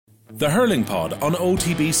The Hurling Pod on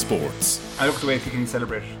OTB Sports. I look at the way Kilkenny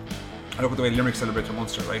celebrate. I look at the way Limerick celebrate in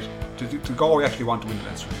Munster, right? Do Galway actually want to win the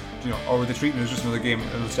Leinster? Or were they treating it as just another game,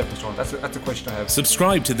 another stepping stone? That's a question I have.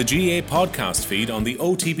 Subscribe to the GA podcast feed on the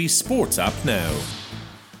OTB Sports app now.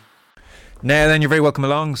 Now then, you're very welcome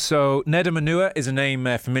along. So, Neda Manua is a name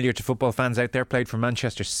familiar to football fans out there. Played for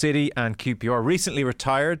Manchester City and QPR. Recently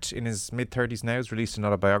retired in his mid-30s now. Has released an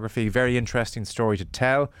autobiography. Very interesting story to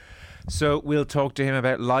tell. So we'll talk to him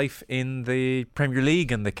about life in the Premier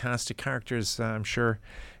League and the cast of characters I'm sure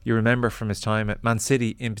you remember from his time at Man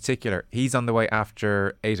City in particular. He's on the way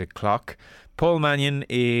after 8 o'clock. Paul Mannion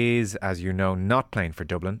is, as you know, not playing for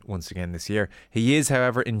Dublin once again this year. He is,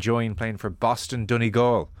 however, enjoying playing for Boston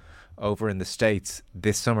Donegal over in the States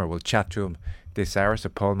this summer. We'll chat to him this hour, so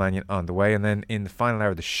Paul Mannion on the way. And then in the final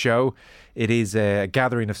hour of the show, it is a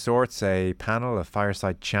gathering of sorts, a panel, a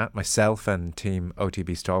fireside chat. Myself and team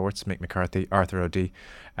OTB stalwarts, Mick, McCarthy, Arthur O'D,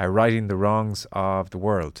 righting the wrongs of the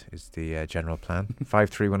world is the general plan.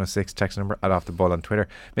 53106 text number at Off The Ball on Twitter.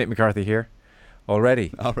 Mick McCarthy here.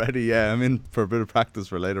 Already, yeah. I'm in for a bit of practice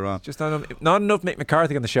for later on. Just not enough Mick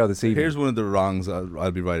McCarthy on the show this evening. Here's one of the wrongs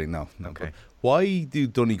I'll be writing now. Okay. Why do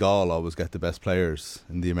Donegal always get the best players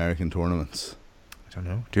in the American tournaments? I don't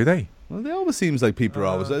know. Do they? Well, it always seems like people are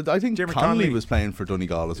always. I think Jeremy Connolly Connolly was playing for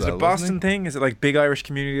Donegal as well. Is it a Boston thing? Is it like big Irish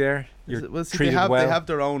community there? You're treated they well. have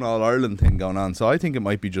their own All Ireland thing going on. So I think it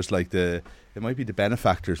might be just like the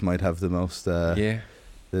benefactors might have the most.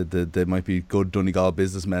 They might be good Donegal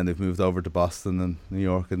businessmen who've moved over to Boston and New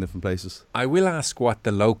York and different places. I will ask what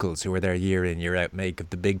the locals who are there year in, year out make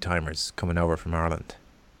of the big timers coming over from Ireland.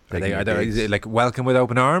 Is it like welcome with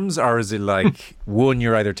open arms, or is it like one,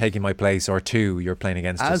 you're either taking my place, or two, you're playing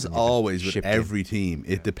against us? As always with every team,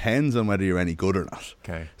 it depends on whether you're any good or not.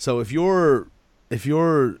 Okay. So if you're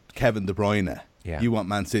Kevin De Bruyne, you want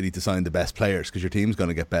Man City to sign the best players because your team's going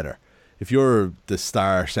to get better. If you're the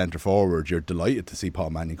star centre forward, you're delighted to see Paul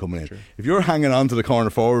Mannion coming in. Sure. If you're hanging on to the corner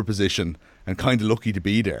forward position and kind of lucky to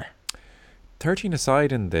be there, 13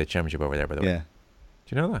 aside in the championship over there, by the way. Yeah.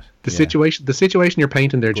 Do you know that? The situation you're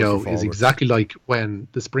painting there, Good Joe, for is exactly like when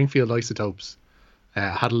the Springfield Isotopes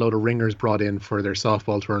had a load of ringers brought in for their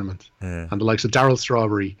softball tournament. Yeah. And the likes of Darryl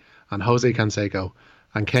Strawberry and Jose Canseco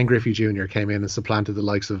and Ken Griffey Jr. came in and supplanted the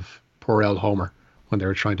likes of poor El Homer when they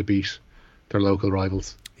were trying to beat their local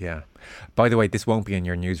rivals. Yeah. By the way, this won't be in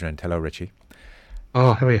your newsround. Hello, Richie.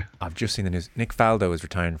 Oh, how are you? I've just seen the news. Nick Faldo is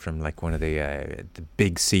retiring from like one of the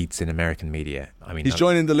big seats in American media. I mean, he's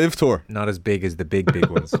joining the Live Tour. Not as big as the big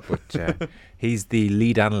ones, but he's the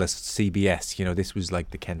lead analyst CBS. You know, this was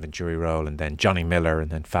like the Ken Venturi role, and then Johnny Miller,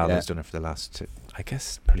 and then Faldo's done it for the last, I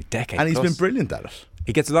guess, probably decade. And he's been brilliant at it.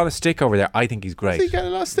 He gets a lot of stick over there. I think he's great. Does he get a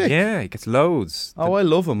lot of stick? Yeah, he gets loads. Oh, I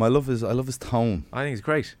love him. I love his tone. I think he's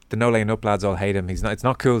great. The no laying up lads all hate him. It's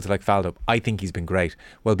not cool to like Faldo. I think he's been great.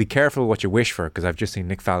 Well, be careful what you wish for, because I've just seen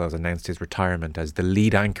Nick Faldo's announced his retirement as the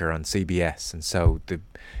lead anchor on CBS, and so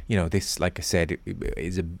this, like I said,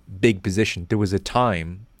 is a big position. There was a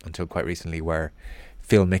time until quite recently where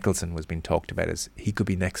Phil Mickelson was being talked about as he could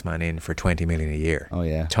be next man in for 20 million a year. Oh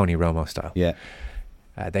yeah, Tony Romo style. Yeah.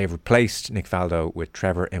 They've replaced Nick Faldo with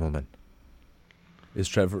Trevor Immelman. Is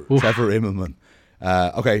Trevor Immelman?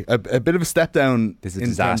 Okay, a bit of a step down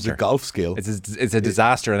in terms of golf skill. It's a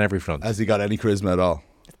disaster on every front. Has he got any charisma at all?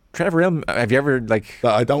 Trevor Immelman, have you ever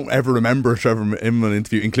I don't ever remember a Trevor Immelman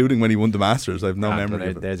interview, including when he won the Masters. I have no memory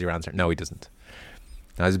of it. There's your answer. No, he doesn't.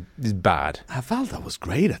 No, he's bad. Faldo was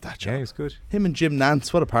great at that job. Yeah, he's good. Him and Jim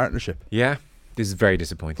Nantz, what a partnership. Yeah, this is very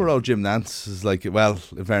disappointing. Poor old Jim Nantz is like, well,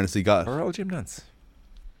 in fairness, he got... Poor old Jim Nantz.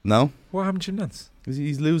 No? What happened to Jim Nantz?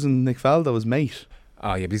 He's losing Nick Faldo, his mate.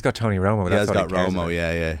 Oh yeah, but he's got Tony Romo. He has got Romo,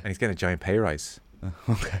 yeah. And he's getting a giant pay rise.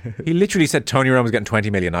 Okay. He literally said Tony Romo's getting 20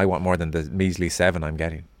 million. I want more than the measly 7 I'm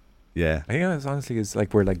getting. Yeah. I think it's honestly is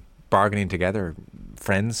like we're like bargaining together,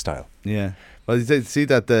 friends style. Yeah. Well, you see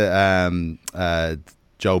that the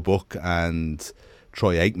Joe Buck and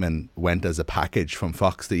Troy Aikman went as a package from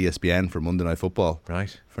Fox to ESPN for Monday Night Football,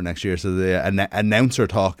 right, for next year. So the announcer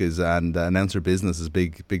talk is and announcer business is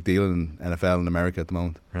big deal in NFL in America at the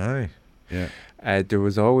moment. Right. Yeah. There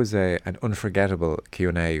was always an unforgettable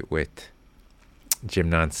Q&A with Jim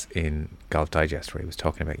Nantz in Golf Digest where he was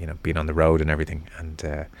talking about being on the road and everything,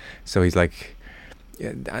 and so he's like,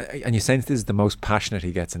 and you sense this is the most passionate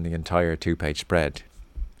he gets in the entire 2-page spread.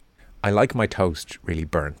 I like my toast really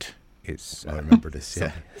burnt. I remember this,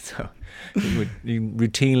 yeah. So he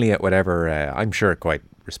routinely at whatever, I'm sure quite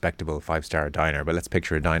respectable 5-star diner, but let's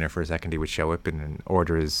picture a diner for a second, he would show up and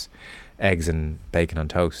order his eggs and bacon on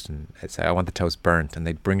toast and say, I want the toast burnt, and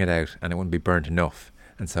they'd bring it out and it wouldn't be burnt enough,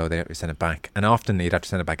 and so they'd have to send it back, and often he'd have to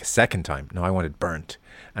send it back a second time. No, I want it burnt,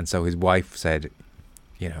 And so his wife said,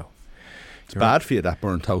 it's bad for you, that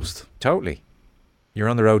burnt toast. Totally. You're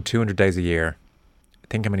on the road 200 days a year.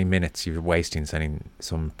 Think how many minutes you're wasting sending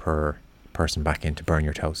some per person back in to burn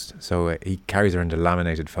your toast. So he carries around a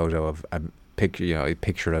laminated photo of a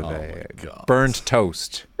picture of a burnt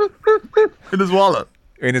toast In his wallet.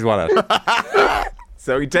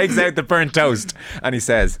 So he takes out the burnt toast and he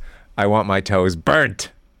says, I want my toast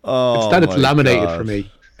burnt. Instead it's laminated for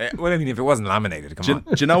me. Well, I mean, if it wasn't laminated, come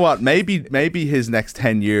on. Do you know what? Maybe his next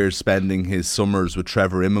 10 years spending his summers with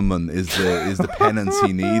Trevor Immelman is the penance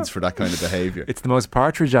he needs for that kind of behaviour. It's the most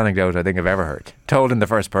Partridge anecdote I think I've ever heard, told in the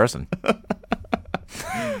first person.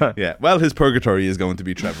 Yeah, well, his purgatory is going to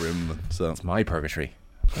be Trevor Immelman. So It's my purgatory.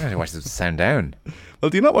 I have to watch this sound down. Well,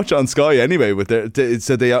 do you not watch it on Sky anyway?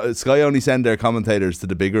 Sky only send their commentators to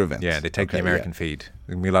the bigger events. Yeah, they take the American feed.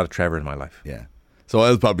 There's going to be a lot of Trevor in my life. Yeah. So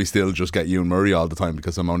I'll probably still just get Ewan Murray all the time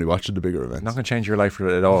because I'm only watching the bigger events. Not going to change your life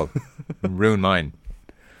at all. Ruin mine.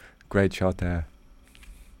 Great shot there.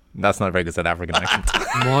 That's not a very good South African accent.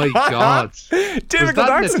 My God. Difficult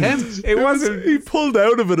accent. It wasn't. He pulled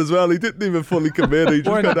out of it as well. He didn't even fully commit. He just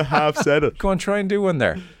kind of half said it. Go on, try and do one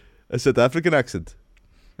there. A South African accent.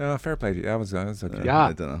 No, fair play to you. That was okay. Yeah.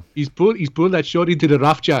 I don't know. He's pulled that shot into the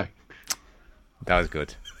rough jar. That was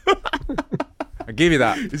good. I'll give you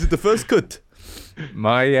that. Is it the first cut? You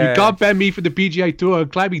can't ban me for the PGA Tour. I'm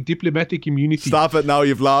climbing diplomatic immunity. Stop it now.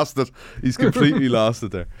 You've lost it. He's completely lost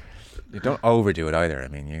it there. You don't overdo it either. I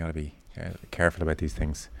mean, you got to be careful about these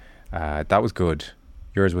things. That was good.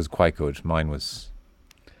 Yours was quite good. Mine was...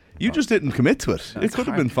 You just didn't commit to it. It could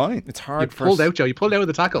have been fine. It's hard. You pulled out, Joe. You pulled out with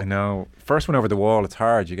the tackle. I know. First one over the wall, it's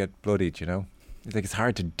hard. You get bloodied, It's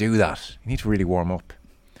hard to do that. You need to really warm up.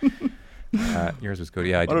 Yours was good.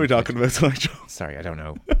 Yeah. What are we talking about tonight, Joe? Sorry, I don't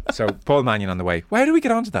know. So, Paul Mannion on the way. Why do we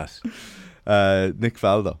get onto that? Nick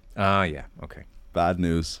Faldo. Ah, yeah. Okay. Bad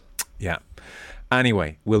news. Yeah.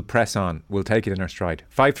 Anyway, we'll press on. We'll take it in our stride.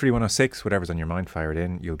 53106, whatever's on your mind, fire it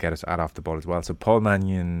in. You'll get us at Off the Ball as well. So Paul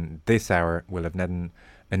Mannion this hour. We'll have Nedum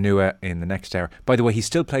Anua in the next hour. By the way, he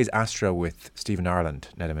still plays Astro with Stephen Ireland,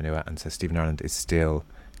 Nedum Anua, and says Stephen Ireland is still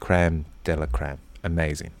creme de la creme.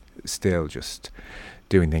 Amazing. Still just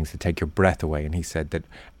doing things to take your breath away. And he said that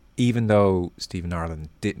even though Stephen Ireland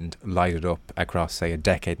didn't light it up across, say, a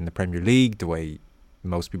decade in the Premier League the way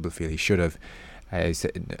most people feel he should have,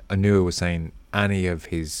 Anua was saying any of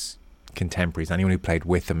his contemporaries, anyone who played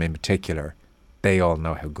with him in particular, they all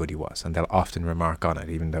know how good he was, and they'll often remark on it,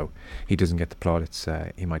 even though he doesn't get the plaudits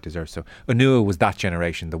he might deserve. So Anua was that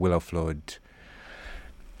generation, the Willow Flood,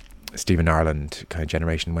 Stephen Ireland kind of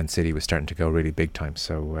generation when City was starting to go really big time.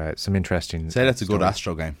 So some interesting... Say that's a good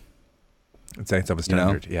Astro game. I'd say it's of a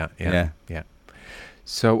standard. Yeah.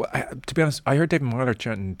 So, to be honest, I heard David Moyler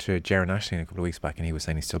chatting to Jaron Ashley a couple of weeks back, and he was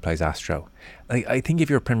saying he still plays Astro. I think if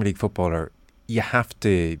you're a Premier League footballer, you have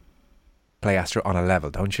to play Astro on a level,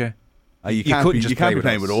 don't you? You can't be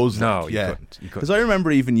playing with us. No, you couldn't. Because I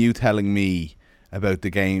remember even you telling me about the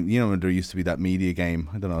game. When there used to be that media game.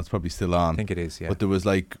 I don't know, it's probably still on. I think it is, yeah. But there was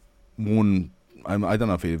like one, I don't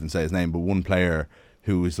know if he'd even say his name, but one player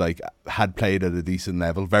who was like had played at a decent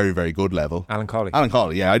level, very, very good level. Alan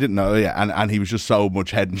Cawley, yeah, I didn't know, yeah, and he was just so much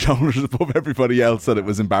head and shoulders above everybody else that it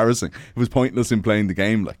was embarrassing. It was pointless in playing the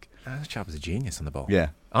game, like. That chap is a genius on the ball. Yeah,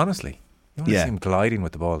 honestly, you want to see him gliding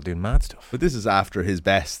with the ball, doing mad stuff. But this is after his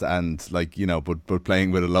best, and like but playing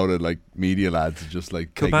with a load of like media lads, just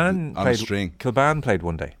like Kilban on a string. Kilban played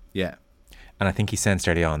one day, yeah, and I think he sensed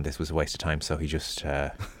early on this was a waste of time, so he just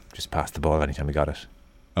passed the ball anytime he got it.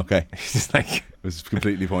 Okay. He's just like... It was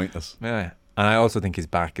completely pointless. Yeah. And I also think his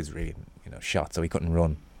back is really, shot, so he couldn't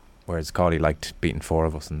run. Whereas Cawley liked beating four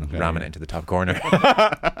of us and ramming it into the top corner.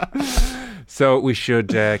 So we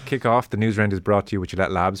should kick off. The news round is brought to you with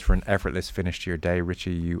Gillette Labs for an effortless finish to your day.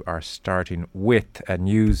 Richie, you are starting with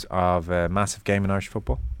news of a massive game in Irish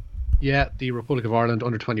football. Yeah, the Republic of Ireland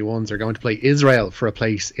under-21s are going to play Israel for a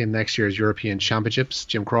place in next year's European Championships.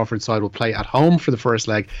 Jim Crawford's side will play at home for the first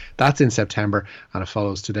leg. That's in September, and it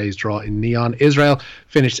follows today's draw in Neon. Israel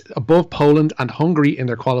finished above Poland and Hungary in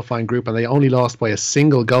their qualifying group, and they only lost by a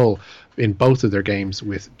single goal in both of their games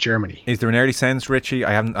with Germany. Is there an early sense, Richie?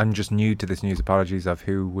 I'm just new to this news. Apologies, of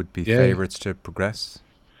who would be favourites to progress?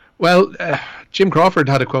 Well, Jim Crawford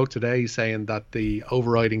had a quote today saying that the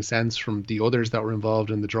overriding sense from the others that were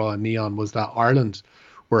involved in the draw in Neon was that Ireland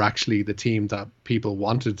were actually the team that people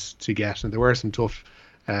wanted to get, and there were some tough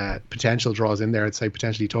potential draws in there. I'd say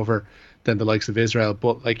potentially tougher than the likes of Israel,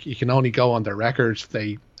 but like you can only go on their record.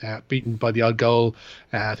 They beaten by the odd goal.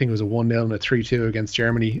 I think it was a 1-0 and a 3-2 against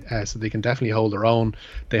Germany, so they can definitely hold their own.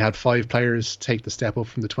 They had 5 players take the step up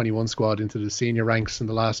from the 21 squad into the senior ranks in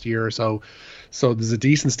the last year or so. So there's a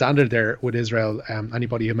decent standard there with Israel.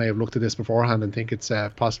 Anybody who may have looked at this beforehand and think it's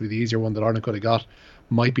possibly the easier one that Ireland could have got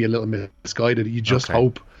might be a little misguided. You just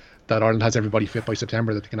hope that Ireland has everybody fit by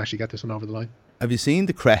September, that they can actually get this one over the line. Have you seen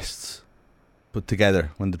the crests put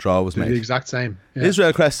together when the draw was made? The exact same. Yeah.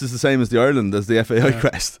 Israel crest is the same as the Ireland, as the FAI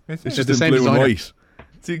crest. It's just the in same blue designer. and white.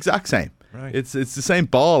 It's the exact same. Right. It's the same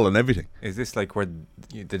ball and everything. Is this like where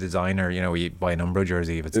the designer, you buy a Umbro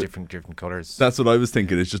jersey if it's different colours? That's what I was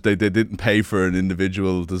thinking. It's just they didn't pay for an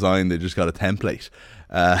individual design. They just got a template.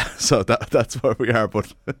 So that's where we are.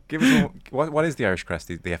 But give us what is the Irish crest,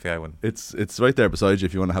 the FAI one? It's right there beside you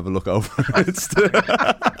if you want to have a look over.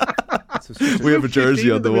 We have a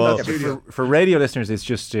jersey on the wall. For radio listeners, it's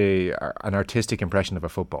just an artistic impression of a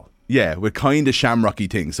football. Yeah, with kind of shamrocky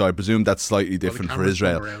things. So I presume that's slightly different for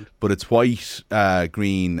Israel. But it's white,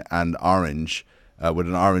 green, and orange, with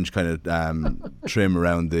an orange kind of trim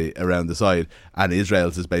around the side. And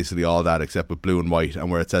Israel's is basically all that except with blue and white.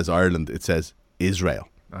 And where it says Ireland, it says Israel.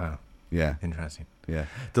 Oh, yeah, interesting. Yeah,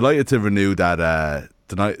 delighted to renew that.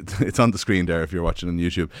 It's on the screen there if you're watching on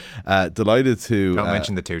YouTube. Delighted to don't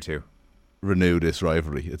mention the 2-2. Renew this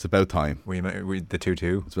rivalry. It's about time. We the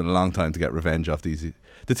 2-2. It's been a long time to get revenge off these.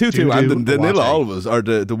 The 2-2 and the 0-all was, or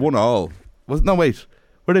the 1-all was. No, wait,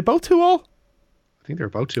 were they both 2-all? I think they were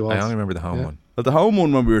both 2-all. I only remember the home one. But the home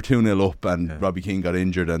one when we were 2-0 up and Robbie Keane got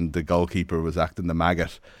injured and the goalkeeper was acting the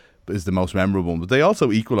maggot is the most memorable one. But they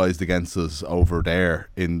also equalised against us over there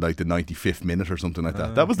in like the 95th minute or something like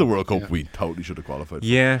that. That was the World Cup we totally should have qualified for.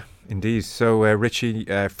 Yeah, indeed. So Richie,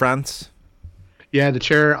 France. Yeah, the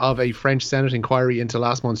chair of a French Senate inquiry into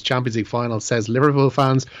last month's Champions League final says Liverpool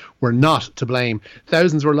fans were not to blame.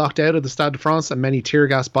 Thousands were locked out of the Stade de France and many tear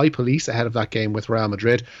gassed by police ahead of that game with Real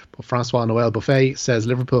Madrid. But François-Noël Buffet says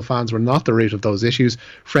Liverpool fans were not the root of those issues.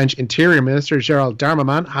 French Interior Minister Gérald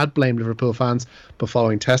Darmanin had blamed Liverpool fans, but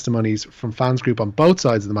following testimonies from fans group on both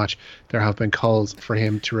sides of the match, there have been calls for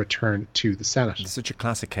him to return to the Senate. It's such a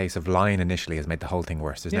classic case of lying initially has made the whole thing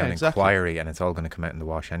worse. There's now an inquiry and it's all going to come out in the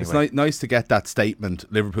wash anyway. It's nice to get that statement.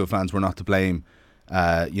 Liverpool fans were not to blame,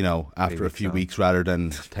 after a few weeks rather than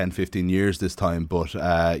 10, 15 years this time. But,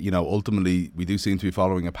 ultimately we do seem to be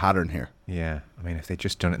following a pattern here. Yeah. I mean, if they'd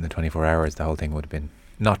just done it in the 24 hours, the whole thing would have been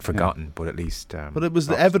not forgotten, but at least. But it was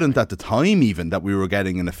evident at the time, even that we were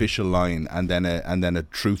getting an official line and then a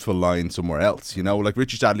truthful line somewhere else. Like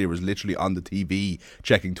Richie Sadlier was literally on the TV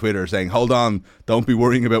checking Twitter, saying, "Hold on, don't be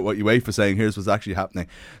worrying about what UEFA saying. Here's what's actually happening."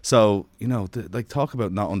 So talk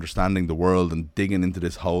about not understanding the world and digging into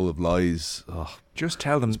this hole of lies. Oh, just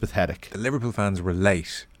tell them it's pathetic. The Liverpool fans were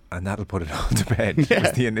late, and that'll put it all to bed.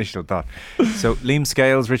 Was the initial thought. So Liam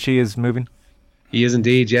Scales, Richie, is moving. He is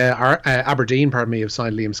indeed, yeah. Aberdeen, have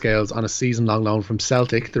signed Liam Scales on a season-long loan from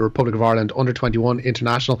Celtic. The Republic of Ireland under-21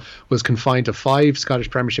 international was confined to 5 Scottish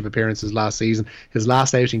Premiership appearances last season. His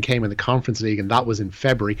last outing came in the Conference League, and that was in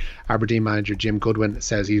February. Aberdeen manager Jim Goodwin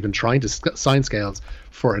says he's been trying to sign Scales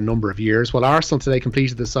for a number of years. While Arsenal today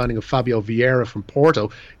completed the signing of Fabio Vieira from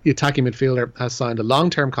Porto, the attacking midfielder has signed a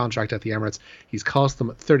long-term contract at the Emirates. He's cost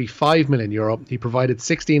them €35 million. He provided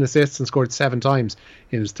 16 assists and scored 7 times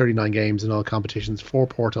in his 39 games in all competitions for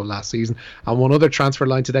Porto last season. And one other transfer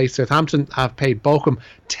line today, Southampton have paid Bochum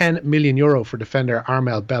 €10 million for defender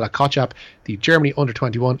Armel Bella Kotchap. The Germany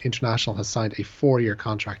under-21 international has signed a 4-year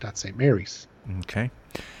contract at St Mary's. Okay,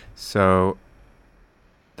 so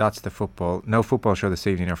that's the football. No football show this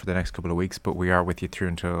evening or for the next couple of weeks, but we are with you through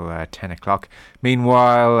until 10 o'clock.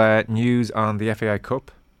 Meanwhile, news on the FAI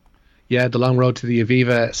Cup. Yeah, the long road to the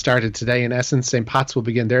Aviva started today. In essence, St Pat's will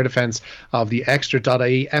begin their defence of the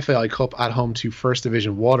Extra.ie FAI Cup at home to First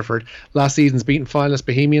Division Waterford. Last season's beaten finalist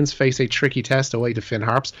Bohemians face a tricky test away to Finn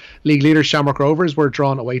Harps. League leaders Shamrock Rovers were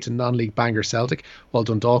drawn away to non-league Bangor Celtic, while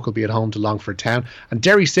Dundalk will be at home to Longford Town. And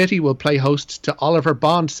Derry City will play host to Oliver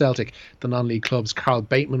Bond Celtic. The non-league club's Carl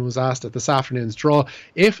Bateman was asked at this afternoon's draw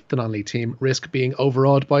if the non-league team risk being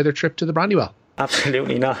overawed by their trip to the Brandywell.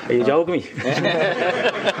 Absolutely not. Are you joking me?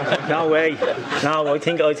 No way. No, I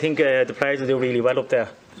think the players will do really well up there.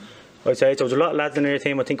 I'd say there's a lot of lads in their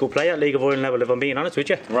team I think will play at League of Ireland level, if I'm being honest with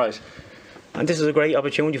you. Right. And this is a great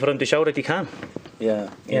opportunity for them to show that they can. Yeah.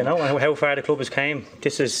 You know how far the club has came. I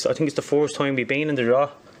think it's the first time we've been in the draw.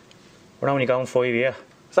 We're only going 5 years.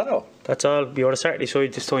 Is that all? That's all. We were certainly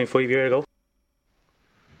side this time 5 years ago.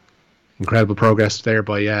 Incredible progress there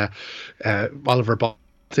by Oliver Bond.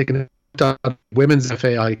 Taking Women's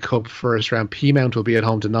FAI Cup first round. Peamount will be at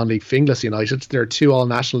home to non-league Finglas United. There are 2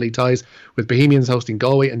 all-National League ties, with Bohemians hosting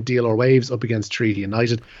Galway and DLR Waves up against Treaty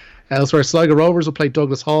United. Elsewhere, Sligo Rovers will play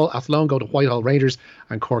Douglas Hall, Athlone go to Whitehall Rangers,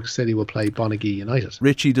 and Cork City will play Bonagee United.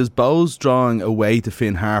 Richie, does Bows drawing away to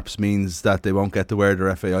Finn Harps means that they won't get to wear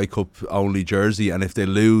their FAI Cup only jersey, and if they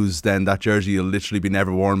lose, then that jersey will literally be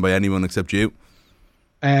never worn by anyone except you?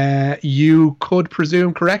 You could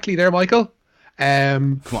presume correctly there, Michael.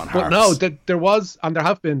 Come on, Harps. But no, there was, and there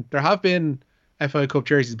have been FAI Cup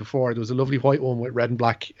jerseys before. There was a lovely white one with red and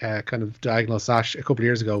black kind of diagonal sash a couple of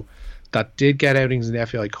years ago that did get outings in the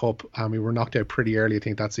FAI Cup, and we were knocked out pretty early, I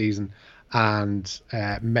think, that season, and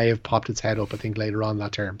may have popped its head up, I think, later on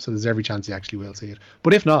that term. So there's every chance you actually will see it.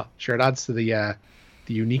 But if not, sure, it adds to the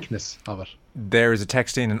uniqueness of it. There is a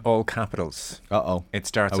text in all capitals. Uh-oh. It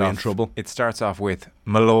starts Are we off in trouble? It starts off with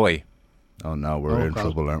Molloy. Oh no, we're in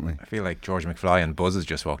trouble, aren't we? I feel like George McFly and Buzz has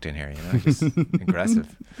just walked in here, just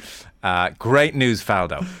aggressive. Great news,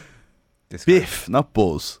 Faldo. Biff, not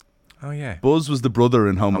Buzz. Oh yeah, Buzz was the brother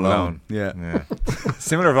in Home Alone. Yeah.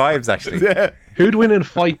 Similar vibes, actually. Yeah. Who'd win in a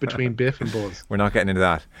fight between Biff and Buzz? We're not getting into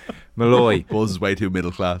that. Molloy. Buzz is way too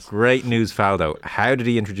middle class. Great news, Faldo. How did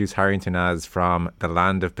he introduce Harrington as from the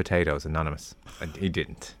land of potatoes? Anonymous. And he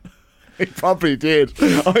didn't. He probably did.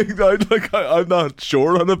 I'm not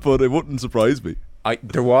sure on it, but it wouldn't surprise me.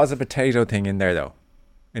 There was a potato thing in there, though,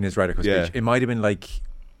 in his Ryder Cup speech. It might have been like,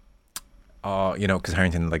 because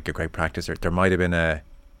Harrington, like a great practicer, there might have been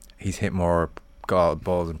he's hit more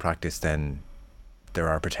balls in practice than there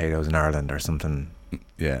are potatoes in Ireland or something.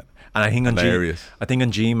 Yeah. And I think on hilarious. I think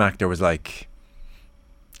on GMAC there was like,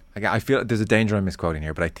 I feel there's a danger I'm misquoting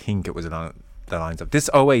here, but I think it was along the lines of this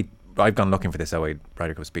 08. I've gone looking for this 08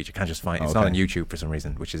 Ryder Cup speech. I can't just find it. It's not on YouTube for some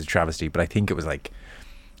reason, which is a travesty. But I think it was like,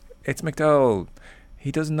 it's McDowell. He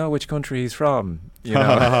doesn't know which country he's from.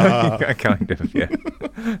 Kind of, yeah.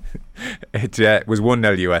 It was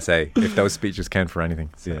 1-0 USA, if those speeches count for anything.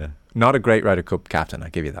 So, yeah. Not a great Ryder Cup captain, I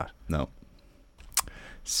give you that. No.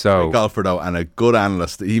 So, great golfer, though, and a good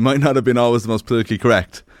analyst. He might not have been always the most politically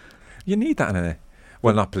correct. You need that in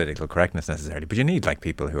well, not political correctness necessarily, but you need like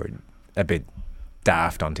people who are a bit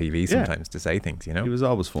daft on TV sometimes to say things, He was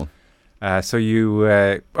always fun. So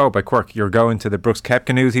you, by quirk, you're going to the Brooks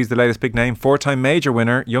Koepka news. He's the latest big name, 4-time major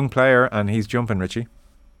winner, young player, and he's jumping, Richie.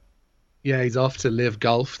 Yeah, he's off to Live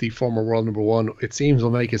Golf, the former world number one. It seems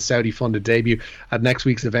will make his Saudi-funded debut at next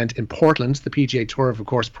week's event in Portland. The PGA Tour have, of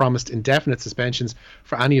course, promised indefinite suspensions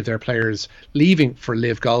for any of their players leaving for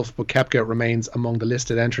Live Golf, but Koepka remains among the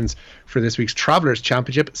listed entrants for this week's Travellers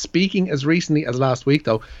Championship. Speaking as recently as last week,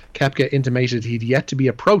 though, Koepka intimated he'd yet to be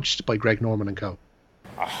approached by Greg Norman and co.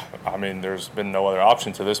 I mean, there's been no other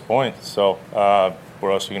option to this point, so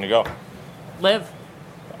where else are you going to go? Live.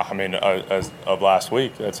 I mean, as of last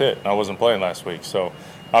week, that's it. I wasn't playing last week, so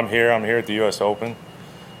I'm here at the U.S. Open.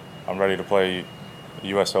 I'm ready to play the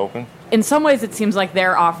U.S. Open. In some ways, it seems like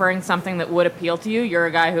they're offering something that would appeal to you. You're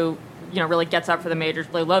a guy who, really gets up for the majors,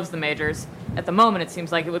 really loves the majors. At the moment, it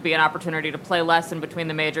seems like it would be an opportunity to play less in between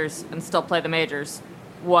the majors and still play the majors.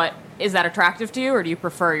 What is that attractive to you, or do you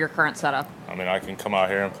prefer your current setup? I mean, I can come out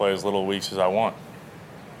here and play as little weeks as I want.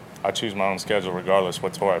 I choose my own schedule regardless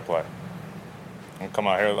what tour I play. I come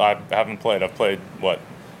out here. I haven't played. I've played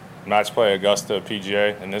match play, Augusta,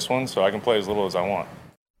 PGA, and this one, so I can play as little as I want.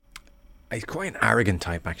 He's quite an arrogant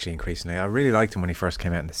type, actually, increasingly. I really liked him when he first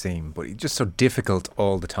came out in the scene, but he's just so difficult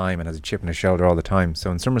all the time and has a chip on his shoulder all the time.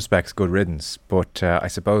 So in some respects, good riddance. But I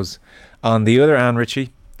suppose on the other hand,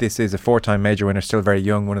 Richie, this is a 4-time major winner, still very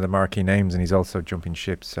young, one of the marquee names, and he's also jumping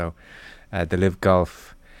ship. So the Live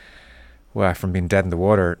Golf, from being dead in the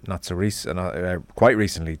water not so recent, quite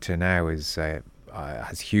recently to now,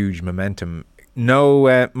 has huge momentum. No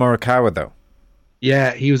Morikawa, though.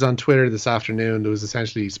 Yeah, he was on Twitter this afternoon. There was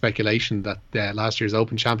essentially speculation that last year's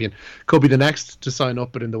Open champion could be the next to sign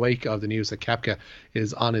up, but in the wake of the news that Koepka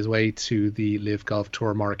is on his way to the Live Golf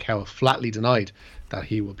Tour, Morikawa flatly denied that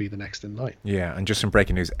he will be the next in line. Yeah, and just some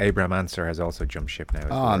breaking news, Abraham Answer has also jumped ship now.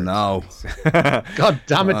 Oh, no. God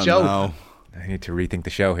damn it, Joe. No. I need to rethink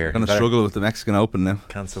the show here. Going to struggle with the Mexican Open now.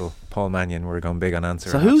 Cancel Paul Mannion. We're going big on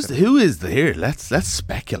Answer. So who is here? Let's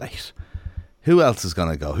speculate. Who else is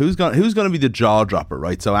going to go? Who's going to be the jaw dropper,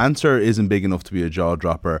 right? So Answer isn't big enough to be a jaw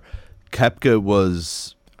dropper. Koepka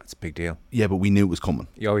was... That's a big deal. Yeah, but we knew it was coming.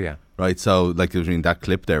 Oh, yeah. Right, so like that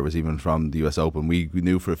clip there was even from the US Open. We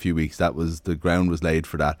knew for a few weeks the ground was laid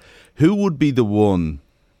for that. Who would be the one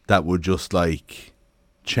that would just like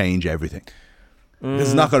change everything? This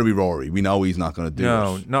is not going to be Rory. We know he's not going to do it.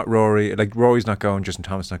 No, not Rory. Like Rory's not going, Justin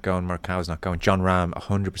Thomas not going, Morikawa's not going, John Rahm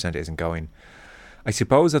 100% isn't going. I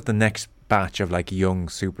suppose that the next batch of like young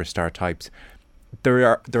superstar types.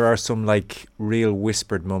 There are some like real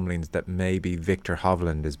whispered mumblings that maybe Victor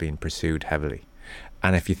Hovland is being pursued heavily,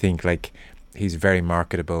 and if you think like he's very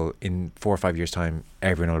marketable, in 4 or 5 years' time,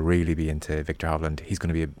 everyone will really be into Victor Hovland. He's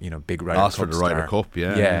going to be a big Ryder Cup for the star. Ryder Cup,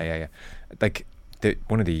 yeah. Like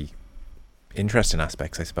one of the interesting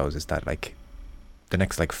aspects, I suppose, is that like the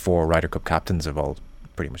next like 4 Ryder Cup captains have all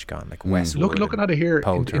pretty much gone. Like Westwood, looking at it here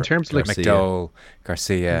Poulter, in terms of like McDowell,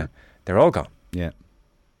 Garcia, they're all gone. Yeah.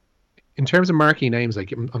 In terms of marquee names,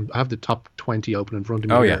 like I have the top 20 open in front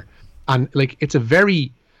of me here, yeah. and like it's a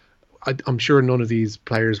very. I'm sure none of these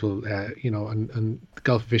players will, and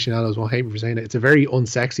golf aficionados won't hate me for saying it. It's a very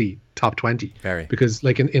unsexy top 20. Very. Because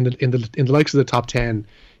like in the likes of the top 10,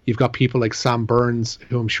 you've got people like Sam Burns,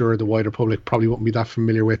 who I'm sure the wider public probably wouldn't be that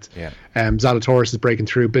familiar with. Yeah. Zalatoris is breaking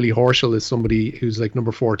through. Billy Horschel is somebody who's like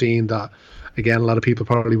number 14 that, again, a lot of people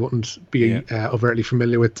probably wouldn't be overtly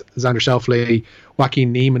familiar with. Xander Schauffele,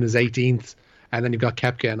 Joaquin Niemann is 18th, and then you've got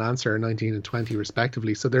Koepka and Anser 19 and 20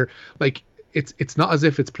 respectively. So they're like, it's not as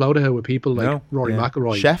if it's Plodahill with people like Rory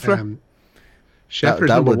McIlroy. Scheffler? Scheffler's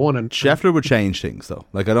number one. And Scheffler would change things, though.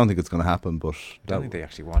 Like, I don't think it's going to happen, but... I don't think they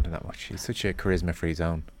actually want him that much. He's such a charisma-free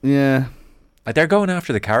zone. Yeah. Like, they're going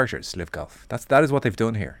after the characters, Live Golf. That is what they've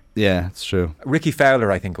done here. Yeah, it's true. Ricky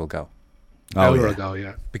Fowler, I think, will go. Fowler will go,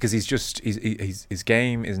 yeah. Because his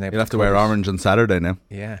game is now... He'll have to wear orange on Saturday now.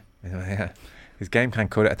 Yeah. His game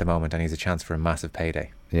can't cut it at the moment, and he's a chance for a massive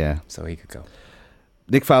payday. Yeah. So he could go.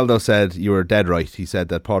 Nick Faldo said you were dead right. He said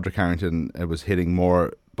that Padraig Harrington was hitting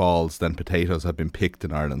more balls than potatoes have been picked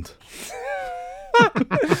in Ireland.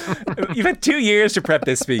 You've had 2 years to prep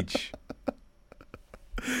this speech.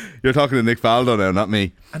 You're talking to Nick Faldo now, not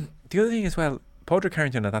me. And the other thing as well, Padraig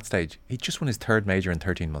Harrington at that stage, he just won his 3rd major in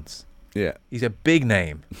 13 months. Yeah. He's a big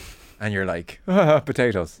name. And you're like,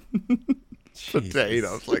 potatoes.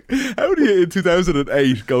 Potatoes. Like, how do you in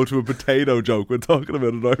 2008 go to a potato joke when talking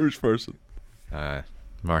about an Irish person?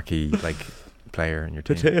 Marquee like player in your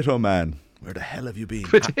team. Potato man. Where the hell have you been?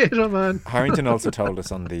 Potato man. Harrington also told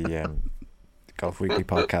us on the Golf Weekly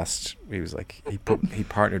podcast, he was like, he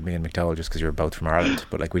partnered me and McDowell just because you were both from Ireland,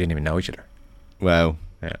 but like we didn't even know each other. Wow.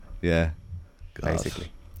 Yeah. God.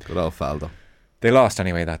 Basically. Good old Faldo. They lost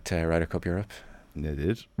anyway, that Ryder Cup Europe. They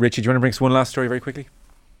did. Richie, do you want to bring us one last story very quickly?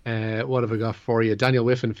 What have I got for you? Daniel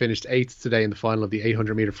Whiffen finished 8th today in the final of the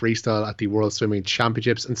 800 metre freestyle at the World Swimming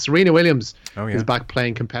Championships, and Serena Williams is back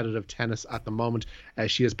playing competitive tennis at the moment.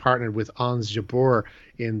 She has partnered with Ons Jabeur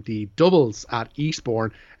in the doubles at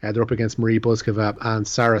Eastbourne. They're up against Marie Buzkova and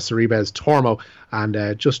Sara Sorribes Tormo,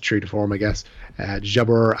 and just true to form, I guess,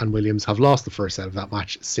 Jabeur and Williams have lost the first set of that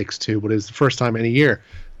match 6-2, but it is the first time in a year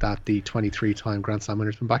that the 23-time Grand Slam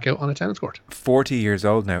winner's been back out on a tennis court. 40 years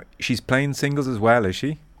old now. She's playing singles as well, is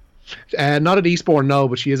she? Not at Eastbourne, no,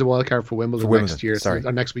 but she is a wild card for Wimbledon, next year,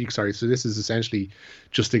 or next week. Sorry, so this is essentially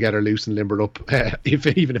just to get her loose and limbered up,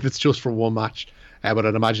 even if it's just for one match. But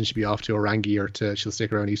I'd imagine she'll be off to Orangi or she'll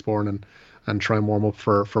stick around Eastbourne and try and warm up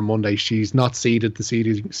for Monday. She's not seeded. The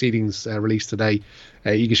seedings released today.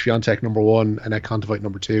 Iga Swiatek number 1, Annette Kontaveit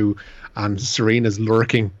number 2, and Serena's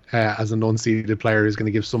lurking as an unseeded player who's going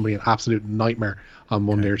to give somebody an absolute nightmare on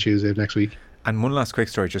Monday or Tuesday of next week. And one last quick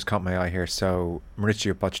story just caught my eye here. So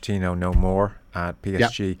Mauricio Pochettino no more at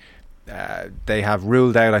PSG. They have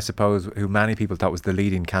ruled out, I suppose, who many people thought was the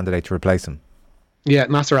leading candidate to replace him. Yeah,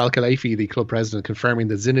 Nasser Al-Khelaifi, the club president, confirming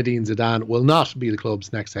that Zinedine Zidane will not be the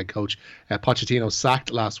club's next head coach. Pochettino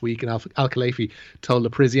sacked last week, and Al-Khelaifi told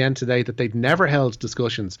Le Parisien today that they'd never held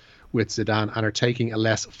discussions with Zidane and are taking a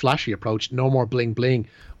less flashy approach. No more bling bling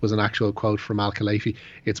was an actual quote from Al-Khelaifi.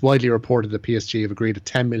 It's widely reported that PSG have agreed a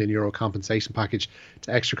 €10 million compensation package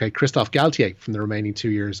to extricate Christophe Galtier from the remaining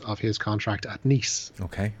 2 years of his contract at Nice.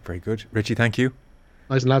 Okay, very good. Richie, thank you.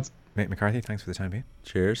 Nice and lads. Mick McCarthy, thanks for the time being.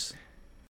 Cheers.